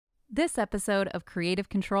This episode of Creative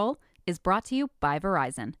Control is brought to you by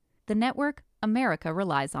Verizon, the network America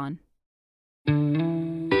relies on.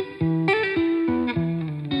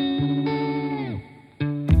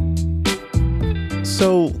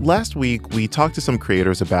 So last week, we talked to some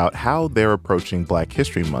creators about how they're approaching Black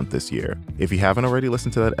History Month this year. If you haven't already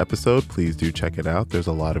listened to that episode, please do check it out. There's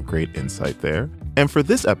a lot of great insight there. And for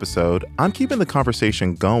this episode, I'm keeping the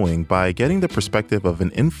conversation going by getting the perspective of an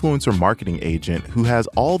influencer marketing agent who has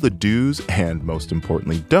all the do's and, most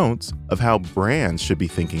importantly, don'ts of how brands should be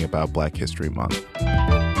thinking about Black History Month.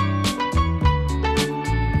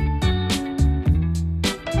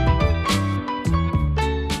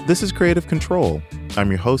 This is Creative Control. I'm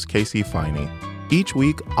your host, Casey Finey. Each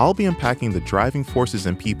week, I'll be unpacking the driving forces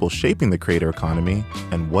and people shaping the creator economy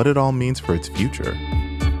and what it all means for its future.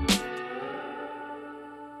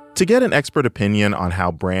 To get an expert opinion on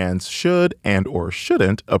how brands should and or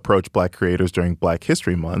shouldn't approach Black creators during Black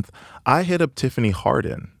History Month, I hit up Tiffany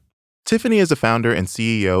Harden. Tiffany is the founder and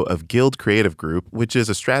CEO of Guild Creative Group, which is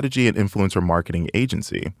a strategy and influencer marketing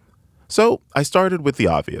agency. So I started with the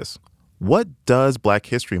obvious. What does Black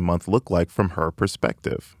History Month look like from her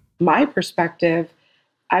perspective? My perspective,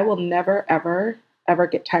 I will never, ever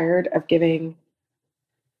get tired of giving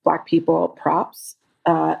Black people props,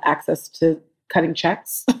 access to cutting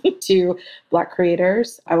checks to Black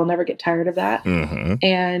creators. I will never get tired of that. Mm-hmm.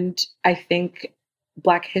 And I think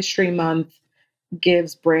Black History Month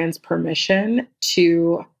gives brands permission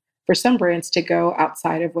for some brands to go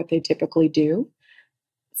outside of what they typically do.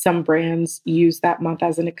 Some brands use that month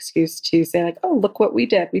as an excuse to say like, oh, look what we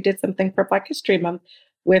did. We did something for Black History Month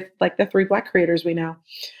with like the 3 Black creators we know.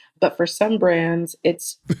 But for some brands,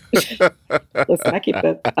 it's, listen, I keep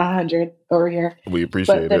it 100 over here. We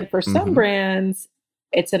appreciate it. But then for some brands,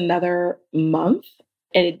 it's another month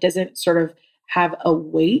and it doesn't sort of have a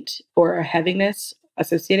weight or a heaviness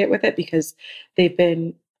associated with it because they've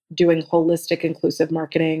been doing holistic, inclusive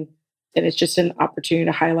marketing. And it's just an opportunity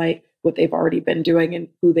to highlight what they've already been doing and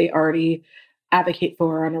who they already advocate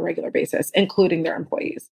for on a regular basis, including their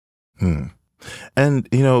employees. And,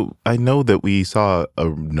 I know that we saw a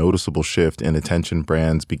noticeable shift in attention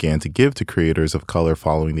brands began to give to creators of color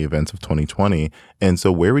following the events of 2020. And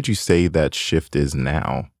so where would you say that shift is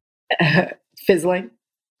now? Fizzling.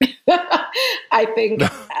 I think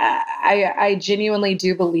I genuinely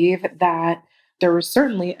do believe that there was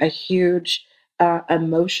certainly a huge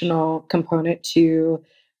emotional component to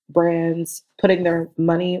brands putting their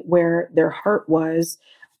money where their heart was.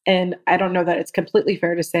 And I don't know that it's completely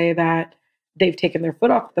fair to say that they've taken their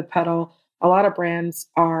foot off the pedal. A lot of brands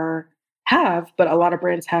but a lot of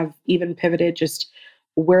brands have even pivoted just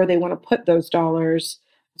where they want to put those dollars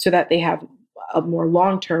so that they have a more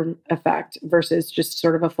long-term effect versus just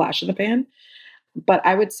sort of a flash in the pan. But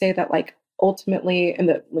I would say that like ultimately,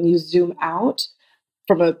 when you zoom out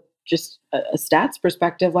from a stats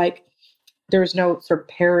perspective, like there's no sort of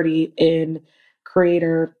parity in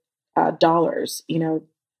creator dollars.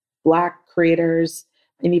 Black creators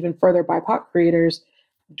and even further BIPOC creators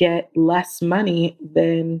get less money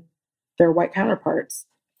than their white counterparts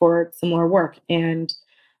for similar work. And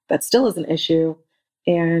that still is an issue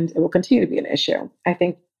and it will continue to be an issue. I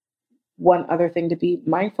think one other thing to be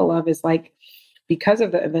mindful of is like, because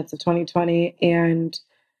of the events of 2020 and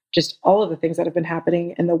just all of the things that have been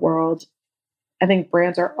happening in the world, I think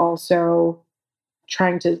brands are also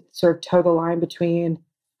trying to sort of toe the line between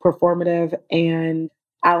performative and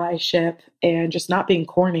allyship and just not being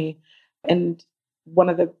corny. And one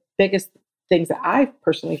of the biggest things that I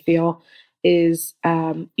personally feel is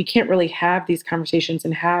you can't really have these conversations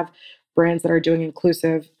and have brands that are doing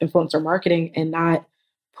inclusive influencer marketing and not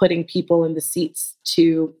putting people in the seats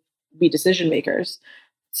to be decision makers.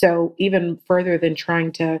 So even further than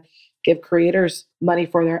trying to give creators money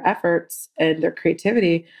for their efforts and their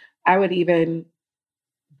creativity, I would even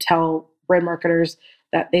tell brand marketers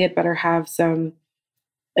that they had better have some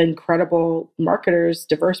incredible marketers,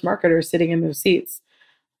 diverse marketers sitting in those seats,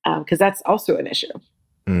 because that's also an issue.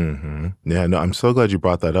 Mm-hmm. Yeah, no, I'm so glad you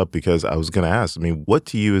brought that up because I was going to ask, what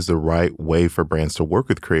to you is the right way for brands to work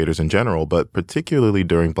with creators in general, but particularly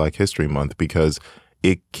during Black History Month, because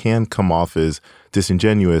it can come off as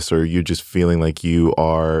disingenuous or you're just feeling like you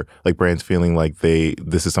are like brands feeling like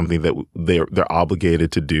this is something that they're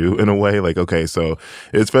obligated to do in a way. Like, okay, so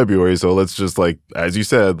it's February, so let's just like, as you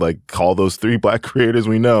said, like call those 3 Black creators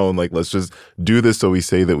we know and like let's just do this so we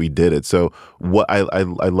say that we did it. So what I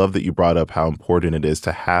love that you brought up how important it is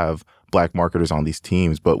to have Black marketers on these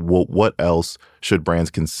teams, but what else should brands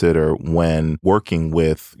consider when working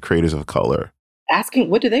with creators of color? Asking,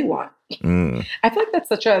 what do they want? I feel like that's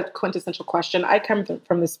such a quintessential question. I come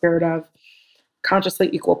from the spirit of consciously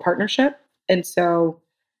equal partnership. And so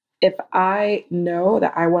if I know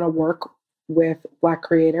that I want to work with Black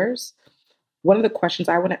creators, one of the questions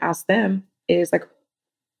I want to ask them is like,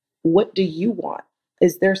 what do you want?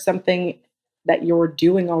 Is there something that you're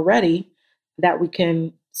doing already that we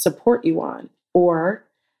can support you on? Or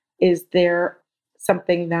is there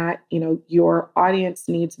something that, your audience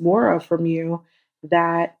needs more of from you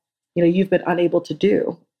that, you've been unable to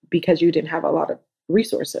do because you didn't have a lot of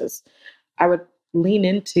resources? I would lean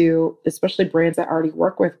into, especially brands that already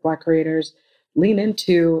work with Black creators, lean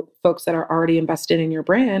into folks that are already invested in your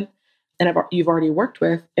brand and you've already worked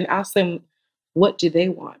with, and ask them, what do they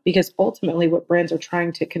want? Because ultimately what brands are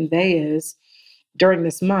trying to convey is, during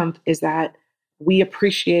this month, is that we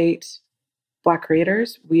appreciate Black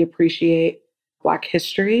creators, we appreciate Black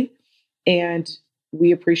history, and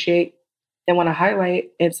we appreciate and want to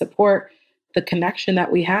highlight and support the connection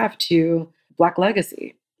that we have to Black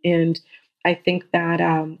legacy. And I think that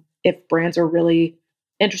if brands are really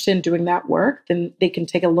interested in doing that work, then they can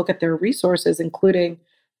take a look at their resources, including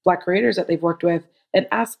Black creators that they've worked with, and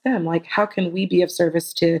ask them, like, how can we be of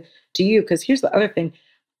service to you? Because here's the other thing.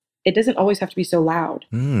 It doesn't always have to be so loud.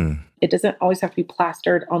 It doesn't always have to be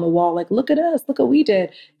plastered on the wall. Like, look at us, look what we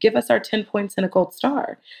did. Give us our 10 points and a gold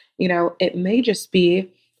star. It may just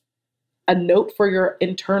be a note for your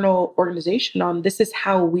internal organization on, this is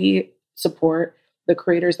how we support the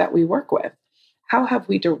creators that we work with. How have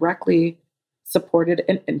we directly supported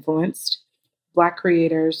and influenced Black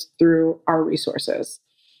creators through our resources?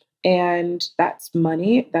 And that's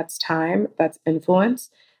money, that's time, that's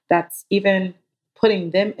influence, that's even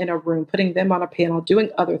putting them in a room, putting them on a panel,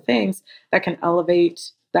 doing other things that can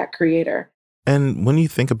elevate that creator. And when you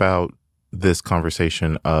think about this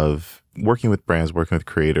conversation of working with brands, working with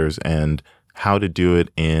creators, and how to do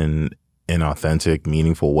it in an authentic,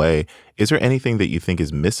 meaningful way, is there anything that you think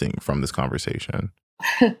is missing from this conversation?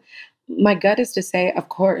 My gut is to say, of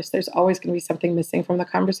course, there's always going to be something missing from the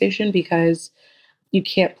conversation, because you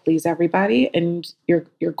can't please everybody and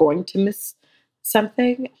you're going to miss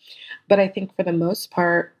something. But I think for the most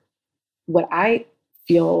part, what I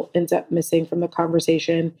feel ends up missing from the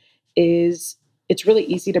conversation is, it's really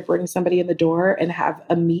easy to bring somebody in the door and have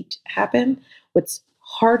a meet happen. What's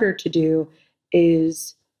harder to do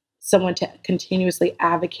is someone to continuously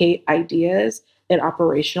advocate ideas and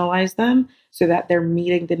operationalize them so that they're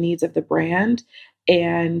meeting the needs of the brand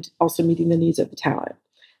and also meeting the needs of the talent.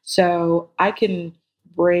 So I can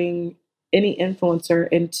bring any influencer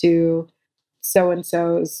into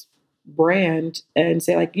so-and-so's brand and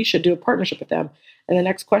say, like, you should do a partnership with them. And the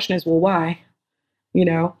next question is, well, why?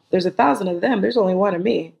 There's 1,000 of them. There's only one of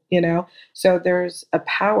me, So there's a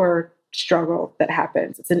power struggle that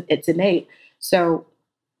happens. It's innate. So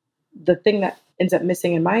the thing that ends up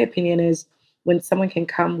missing, in my opinion, is when someone can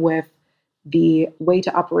come with the way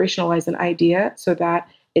to operationalize an idea so that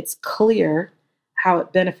it's clear how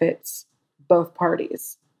it benefits both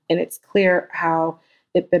parties. And it's clear how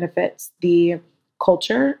it benefits the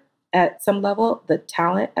culture at some level, the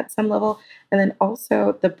talent at some level, and then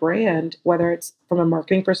also the brand, whether it's from a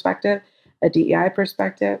marketing perspective, a DEI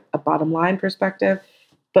perspective, a bottom line perspective.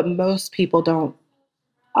 But most people don't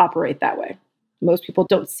operate that way. Most people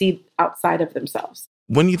don't see outside of themselves.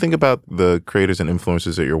 When you think about the creators and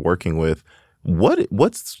influencers that you're working with,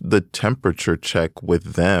 what's the temperature check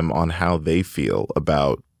with them on how they feel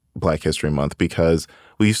about Black History Month? Because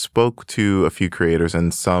we spoke to a few creators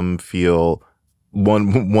and some feel,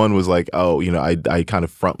 one was like, oh, I kind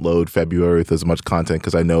of front load February with as much content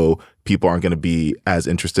because I know people aren't going to be as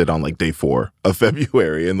interested on like day 4 of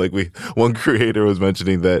February. And like one creator was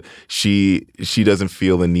mentioning that she doesn't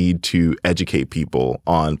feel the need to educate people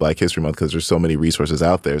on Black History Month because there's so many resources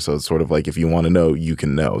out there. So it's sort of like, if you want to know, you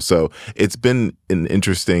can know. So it's been an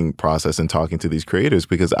interesting process in talking to these creators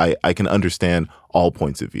because I can understand all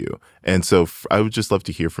points of view. And so I would just love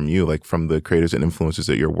to hear from you, like from the creators and influencers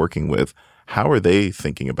that you're working with, how are they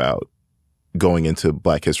thinking about going into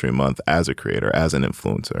Black History Month as a creator, as an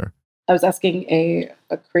influencer? I was asking a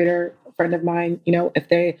creator friend of mine, if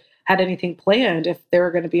they had anything planned, if they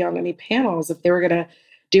were going to be on any panels, if they were going to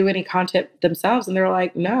do any content themselves. And they were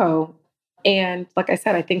like, no. And like I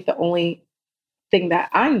said, I think the only thing that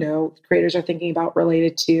I know creators are thinking about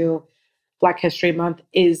related to Black History Month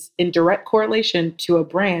is in direct correlation to a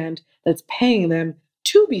brand that's paying them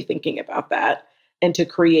to be thinking about that and to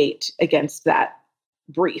create against that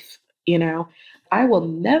brief. I will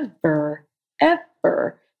never,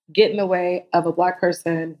 ever get in the way of a Black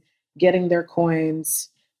person getting their coins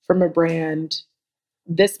from a brand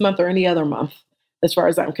this month or any other month, as far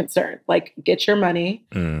as I'm concerned. Like, get your money.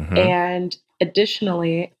 Mm-hmm. And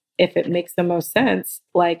additionally, if it makes the most sense,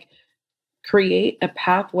 like, create a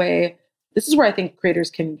pathway. This is where I think creators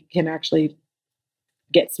can actually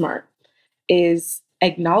get smart, is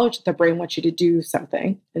acknowledge that the brain wants you to do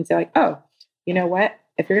something and say like, oh, you know what?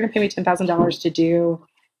 If you're going to pay me $10,000 to do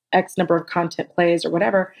X number of content plays or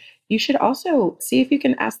whatever, you should also see if you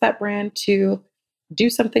can ask that brand to do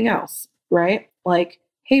something else, right? Like,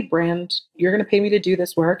 hey, brand, you're going to pay me to do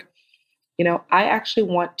this work. I actually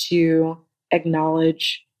want to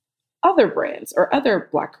acknowledge other brands or other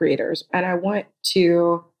Black creators, and I want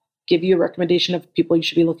to give you a recommendation of people you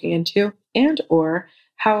should be looking into. And or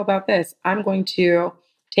how about this? I'm going to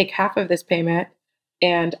take half of this payment,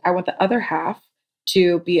 and I want the other half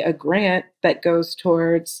to be a grant that goes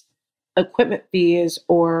towards equipment fees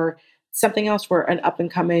or something else for an up and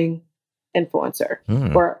coming influencer.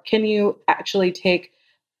 Or can you actually take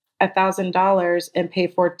 $1,000 and pay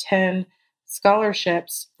for 10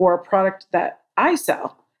 scholarships for a product that I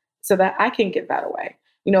sell so that I can give that away?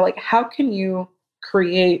 Like, how can you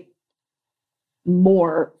create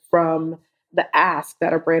more from the ask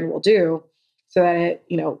that a brand will do so that it,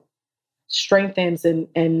 strengthens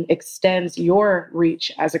and extends your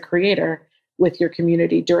reach as a creator with your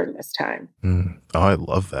community during this time? Oh, I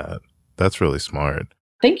love that. That's really smart.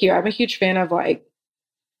 Thank you. I'm a huge fan of like,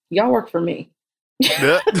 y'all work for me.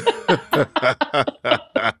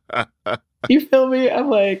 You feel me? I'm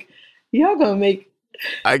like, y'all gonna make.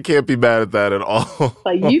 I can't be mad at that at all.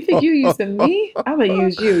 Like, you think you using me? I'm gonna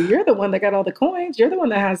use you. You're the one that got all the coins. You're the one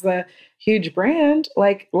that has the huge brand.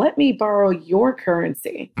 Like, let me borrow your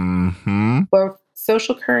currency, both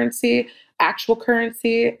social currency, actual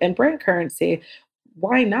currency, and brand currency.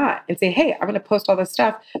 Why not? And say, hey, I'm gonna post all this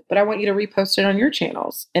stuff, but I want you to repost it on your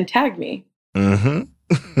channels and tag me.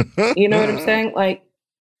 You know what I'm saying? Like,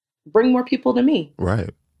 bring more people to me. Right.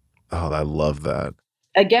 Oh, I love that.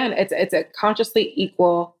 Again, it's a consciously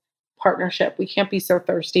equal partnership. We can't be so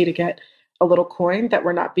thirsty to get a little coin that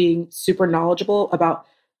we're not being super knowledgeable about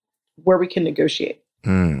where we can negotiate.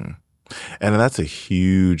 And that's a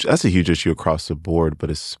huge issue across the board, but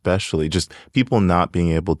especially just people not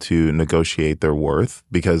being able to negotiate their worth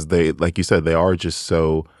because they, like you said, they are just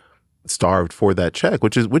so starved for that check,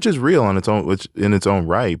 which is real on its own, which in its own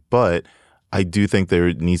right. But I do think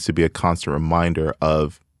there needs to be a constant reminder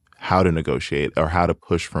of how to negotiate or how to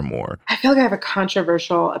push for more. I feel like I have a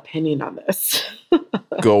controversial opinion on this.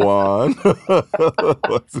 Go on.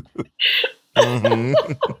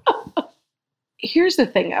 Here's the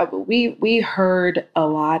thing. We heard a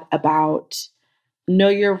lot about know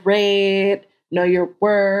your rate, know your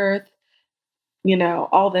worth,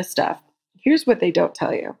 all this stuff. Here's what they don't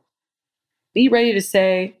tell you. Be ready to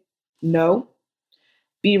say no.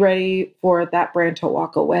 Be ready for that brand to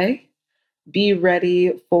walk away. Be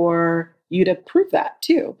ready for you to prove that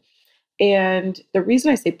too. And the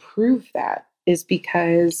reason I say prove that is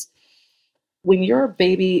because when you're a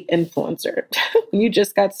baby influencer, when you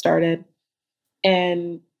just got started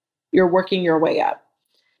and you're working your way up,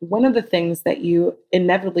 one of the things that you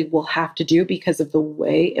inevitably will have to do because of the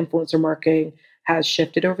way influencer marketing has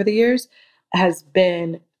shifted over the years has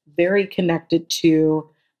been very connected to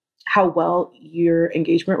how well your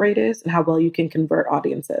engagement rate is and how well you can convert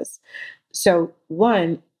audiences. So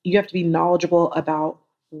one, you have to be knowledgeable about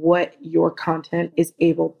what your content is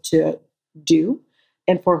able to do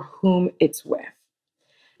and for whom it's with.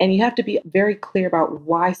 And you have to be very clear about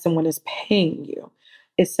why someone is paying you.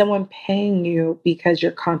 Is someone paying you because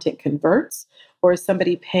your content converts? Or is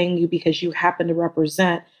somebody paying you because you happen to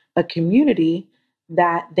represent a community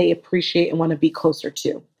that they appreciate and want to be closer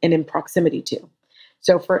to and in proximity to?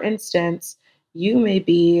 So for instance, you may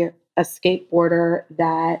be a skateboarder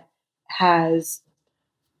that has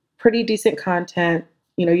pretty decent content.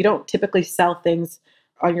 You don't typically sell things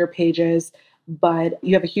on your pages, but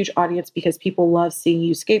you have a huge audience because people love seeing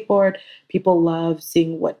you skateboard. People love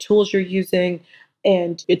seeing what tools you're using,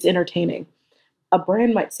 and it's entertaining. A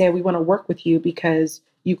brand might say, we want to work with you because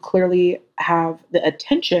you clearly have the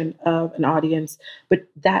attention of an audience, but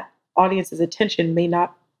that audience's attention may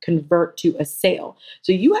not convert to a sale.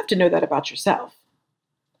 So you have to know that about yourself.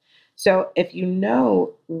 So if you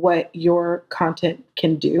know what your content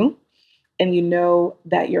can do and you know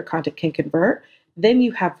that your content can convert, then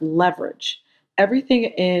you have leverage. Everything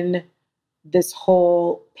in this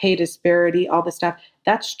whole pay disparity, all this stuff,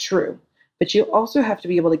 that's true. But you also have to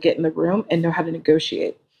be able to get in the room and know how to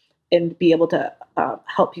negotiate and be able to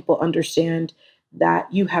help people understand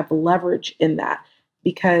that you have leverage in that.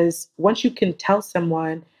 Because once you can tell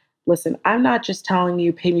someone, listen, I'm not just telling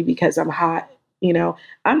you pay me because I'm hot.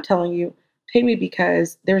 I'm telling you, pay me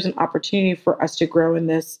because there's an opportunity for us to grow in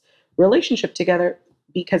this relationship together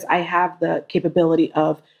because I have the capability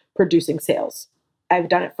of producing sales I've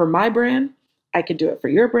done it for my brand. I can do it for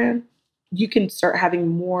your brand. You can start having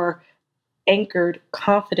more anchored,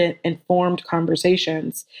 confident, informed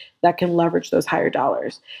conversations that can leverage those higher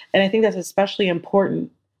dollars. And I think that's especially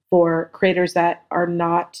important for creators that are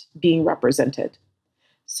not being represented.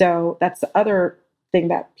 So that's the other thing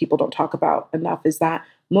that people don't talk about enough, is that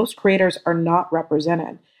most creators are not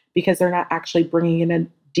represented because they're not actually bringing in a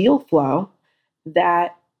deal flow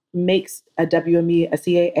that makes a WME, a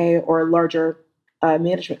CAA, or a larger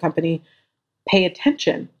management company pay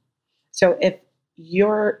attention. So if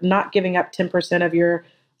you're not giving up 10% of your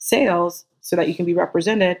sales so that you can be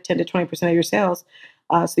represented, 10 to 20% of your sales,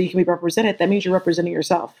 so you can be represented, that means you're representing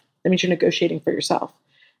yourself. That means you're negotiating for yourself.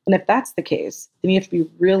 And if that's the case, then you have to be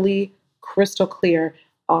really crystal clear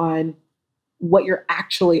on what you're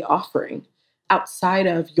actually offering outside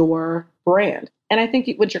of your brand. And I think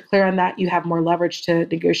once you're clear on that, you have more leverage to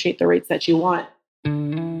negotiate the rates that you want.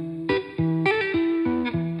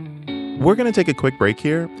 We're going to take a quick break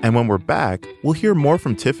here, and when we're back, we'll hear more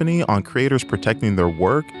from Tiffany on creators protecting their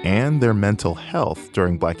work and their mental health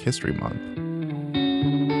during Black History Month.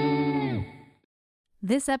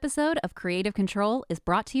 This episode of Creative Control is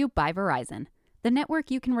brought to you by Verizon, the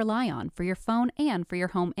network you can rely on for your phone and for your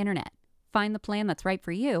home internet. Find the plan that's right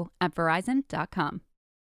for you at Verizon.com.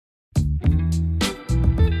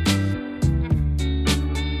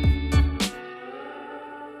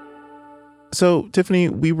 So, Tiffany,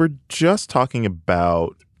 we were just talking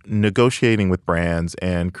about negotiating with brands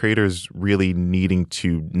and creators really needing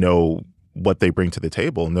to know what they bring to the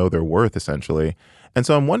table, know their worth, essentially. And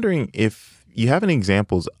so I'm wondering if you have any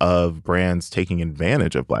examples of brands taking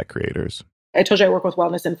advantage of Black creators. I told you I work with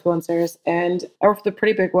wellness influencers, and I work with a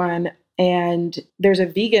pretty big one. And there's a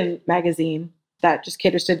vegan magazine that just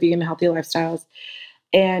caters to vegan and healthy lifestyles.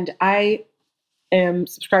 And I am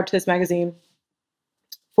subscribed to this magazine,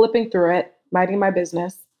 flipping through it, minding my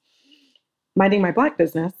business, minding my Black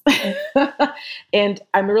business. And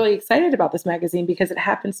I'm really excited about this magazine because it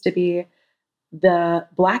happens to be the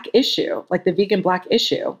Black issue, like the vegan Black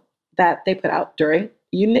issue that they put out during,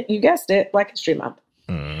 you guessed it, Black History Month.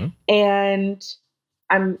 Mm-hmm. And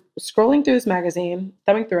I'm scrolling through this magazine,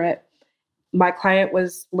 thumbing through it. My client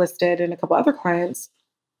was listed and a couple other clients.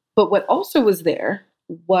 But what also was there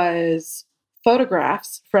was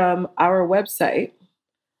photographs from our website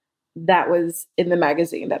that was in the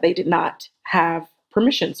magazine that they did not have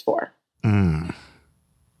permissions for.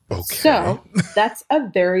 Okay. So that's a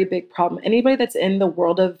very big problem. Anybody that's in the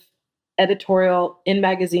world of editorial in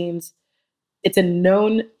magazines, it's a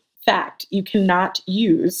known fact. You cannot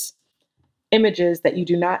use images that you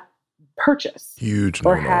do not purchase. Huge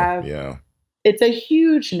or no-no. have. Yeah. It's a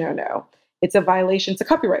huge no-no. It's a violation. It's a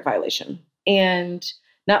copyright violation. And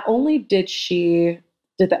not only did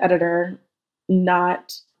the editor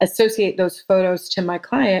not associate those photos to my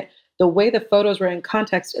client, the way the photos were in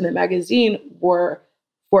context in the magazine were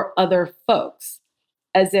for other folks,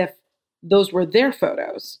 as if those were their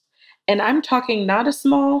photos. And I'm talking not a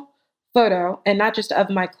small photo and not just of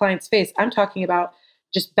my client's face. I'm talking about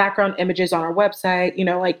just background images on our website.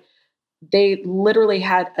 Like they literally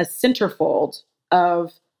had a centerfold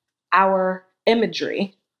of our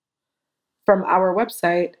imagery from our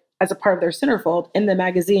website as a part of their centerfold in the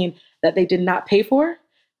magazine that they did not pay for,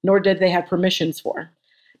 nor did they have permissions for.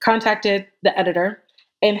 Contacted the editor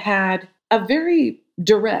and had a very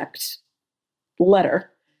direct letter,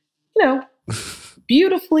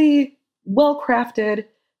 beautifully well-crafted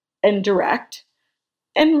and direct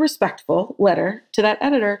and respectful letter to that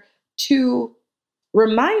editor to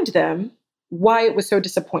remind them why it was so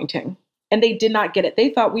disappointing. And they did not get it. They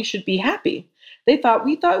thought we should be happy. We thought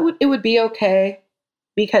it would be okay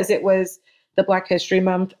because it was the Black History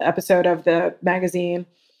Month episode of the magazine.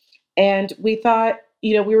 And we thought,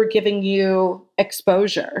 we were giving you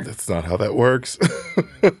exposure. That's not how that works.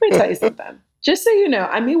 Let me tell you something. Just so you know,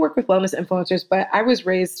 I may work with wellness influencers, but I was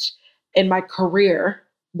raised in my career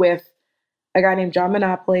with a guy named John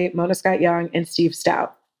Monopoly, Mona Scott Young, and Steve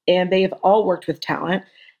Stout. And they have all worked with talent,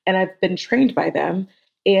 and I've been trained by them.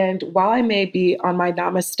 And while I may be on my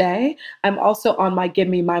namaste, I'm also on my give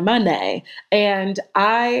me my money. And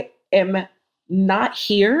I am not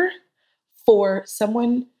here for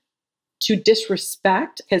someone to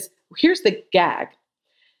disrespect, because here's the gag.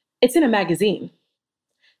 It's in a magazine.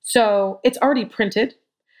 So it's already printed.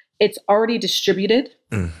 It's already distributed.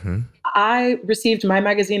 Mm-hmm. I received my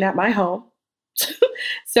magazine at my home.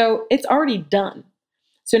 So it's already done.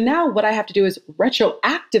 So now what I have to do is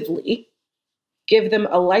retroactively give them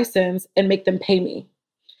a license and make them pay me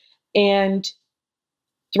and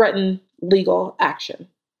threaten legal action.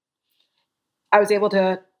 I was able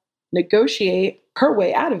to negotiate her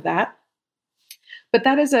way out of that But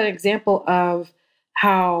that is an example of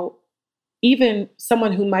how even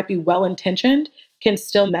someone who might be well intentioned can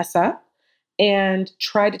still mess up and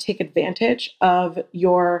try to take advantage of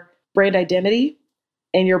your brand identity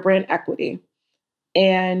and your brand equity.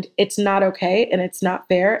 And it's not okay and it's not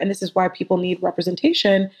fair. And this is why people need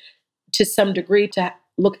representation to some degree to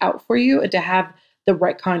look out for you and to have the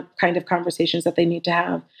right kind of conversations that they need to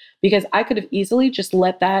have. Because I could have easily just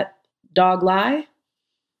let that dog lie,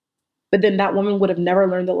 but then that woman would have never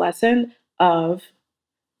learned the lesson of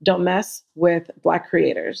don't mess with Black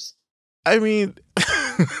creators. I mean,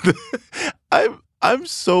 I'm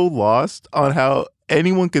so lost on how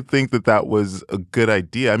anyone could think that that was a good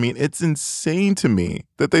idea. I mean, it's insane to me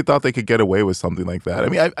that they thought they could get away with something like that. I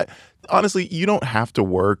mean, I honestly, you don't have to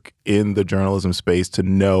work in the journalism space to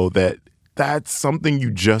know that that's something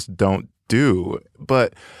you just don't do.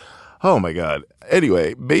 But oh my God.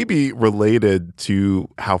 Anyway, maybe related to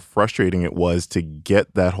how frustrating it was to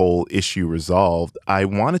get that whole issue resolved, I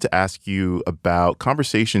wanted to ask you about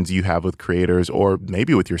conversations you have with creators or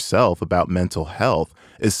maybe with yourself about mental health,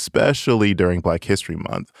 especially during Black History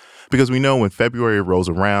Month. Because we know when February rolls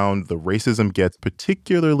around, the racism gets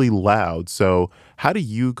particularly loud. So how do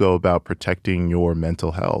you go about protecting your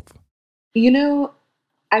mental health? You know,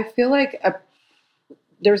 I feel like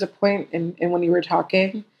there was a point in when you were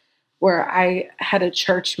talking where I had a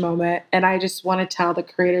church moment, and I just want to tell the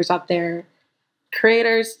creators out there,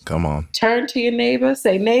 creators, come on, turn to your neighbor,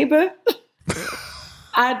 say, neighbor,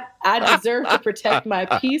 I deserve to protect my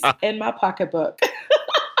peace and my pocketbook.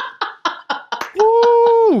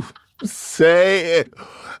 Woo! Say it.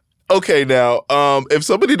 Okay, now, if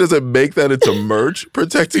somebody doesn't make that into merch,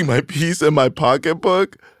 protecting my peace and my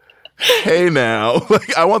pocketbook, hey now,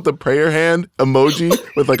 like I want the prayer hand emoji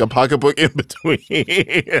with like a pocketbook in between.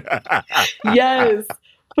 Yes,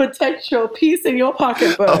 protect your peace in your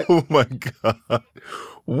pocketbook. Oh my God.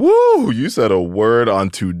 Woo, you said a word on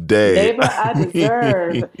today. Neighbor, I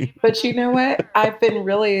deserve. But you know what? I've been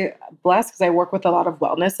really blessed because I work with a lot of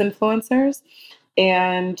wellness influencers.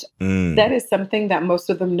 And that is something that most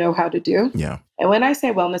of them know how to do. Yeah. And when I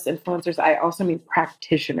say wellness influencers, I also mean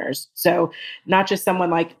practitioners. So not just someone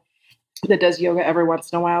like that does yoga every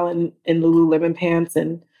once in a while in Lululemon pants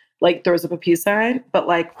and like throws up a peace sign, but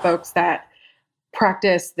like folks that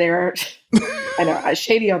practice their, I know,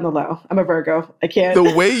 shady on the low. I'm a Virgo. I can't.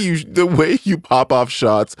 The way you pop off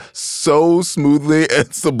shots so smoothly and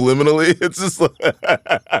subliminally, it's just like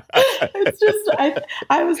it's just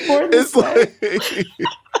I was born this way.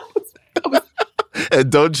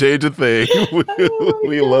 And don't change a thing.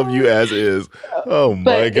 We love you as is. Oh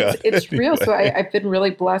my God. It's anyway. Real. So I've been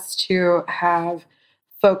really blessed to have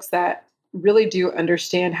folks that really do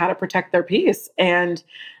understand how to protect their peace and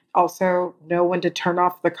also know when to turn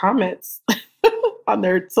off the comments on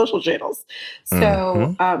their social channels.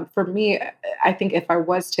 So for me, I think if I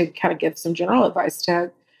was to kind of give some general advice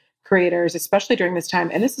to creators, especially during this time,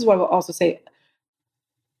 and this is what I will also say,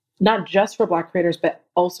 not just for Black creators, but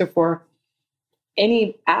also for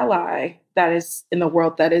any ally that is in the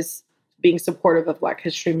world that is being supportive of Black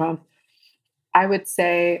History Month, I would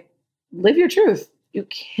say, live your truth. You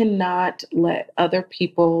cannot let other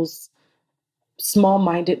people's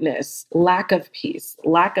small-mindedness, lack of peace,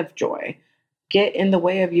 lack of joy get in the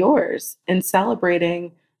way of yours and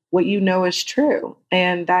celebrating what you know is true.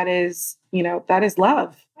 And that is, that is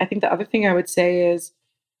love. I think the other thing I would say is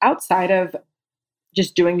outside of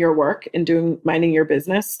just doing your work and minding your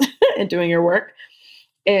business and doing your work,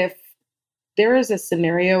 if there is a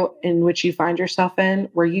scenario in which you find yourself in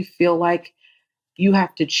where you feel like you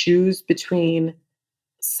have to choose between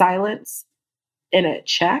silence and a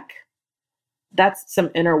check, that's some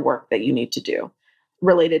inner work that you need to do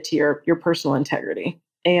related to your personal integrity.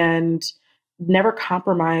 And never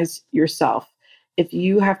compromise yourself. If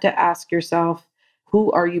you have to ask yourself,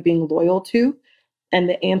 who are you being loyal to? And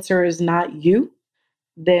the answer is not you,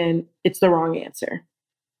 then it's the wrong answer.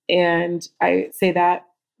 And I say that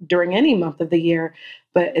during any month of the year,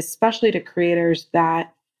 but especially to creators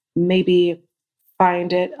that maybe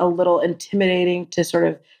find it a little intimidating to sort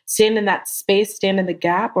of stand in that space, stand in the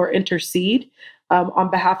gap, or intercede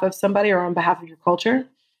on behalf of somebody or on behalf of your culture.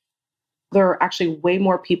 There are actually way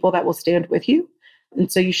more people that will stand with you.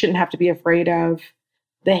 And so you shouldn't have to be afraid of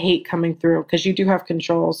the hate coming through because you do have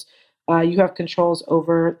controls. You have controls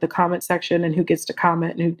over the comment section and who gets to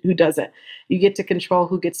comment and who doesn't. You get to control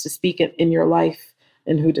who gets to speak in your life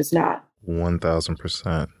and who does not.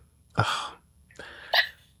 1,000%.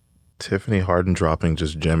 Tiffany Harden dropping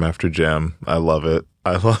just gem after gem. I love it.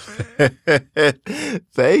 I love it.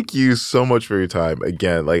 Thank you so much for your time.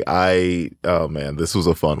 Again, oh man, this was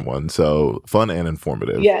a fun one. So fun and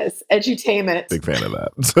informative. Yes, edutainment. Big fan of that.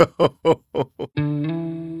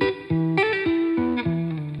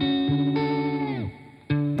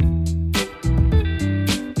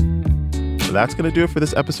 So that's going to do it for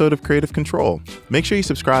this episode of Creative Control. Make sure you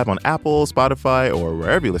subscribe on Apple, Spotify, or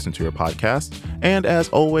wherever you listen to your podcasts. And as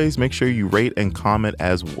always, make sure you rate and comment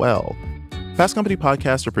as well. Fast Company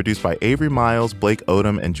podcasts are produced by Avery Miles, Blake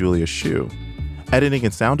Odom, and Julia Shu. Editing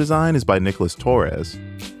and sound design is by Nicholas Torres.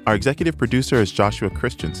 Our executive producer is Joshua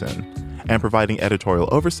Christensen. And providing editorial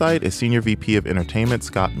oversight is Senior VP of Entertainment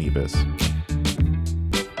Scott Mebus.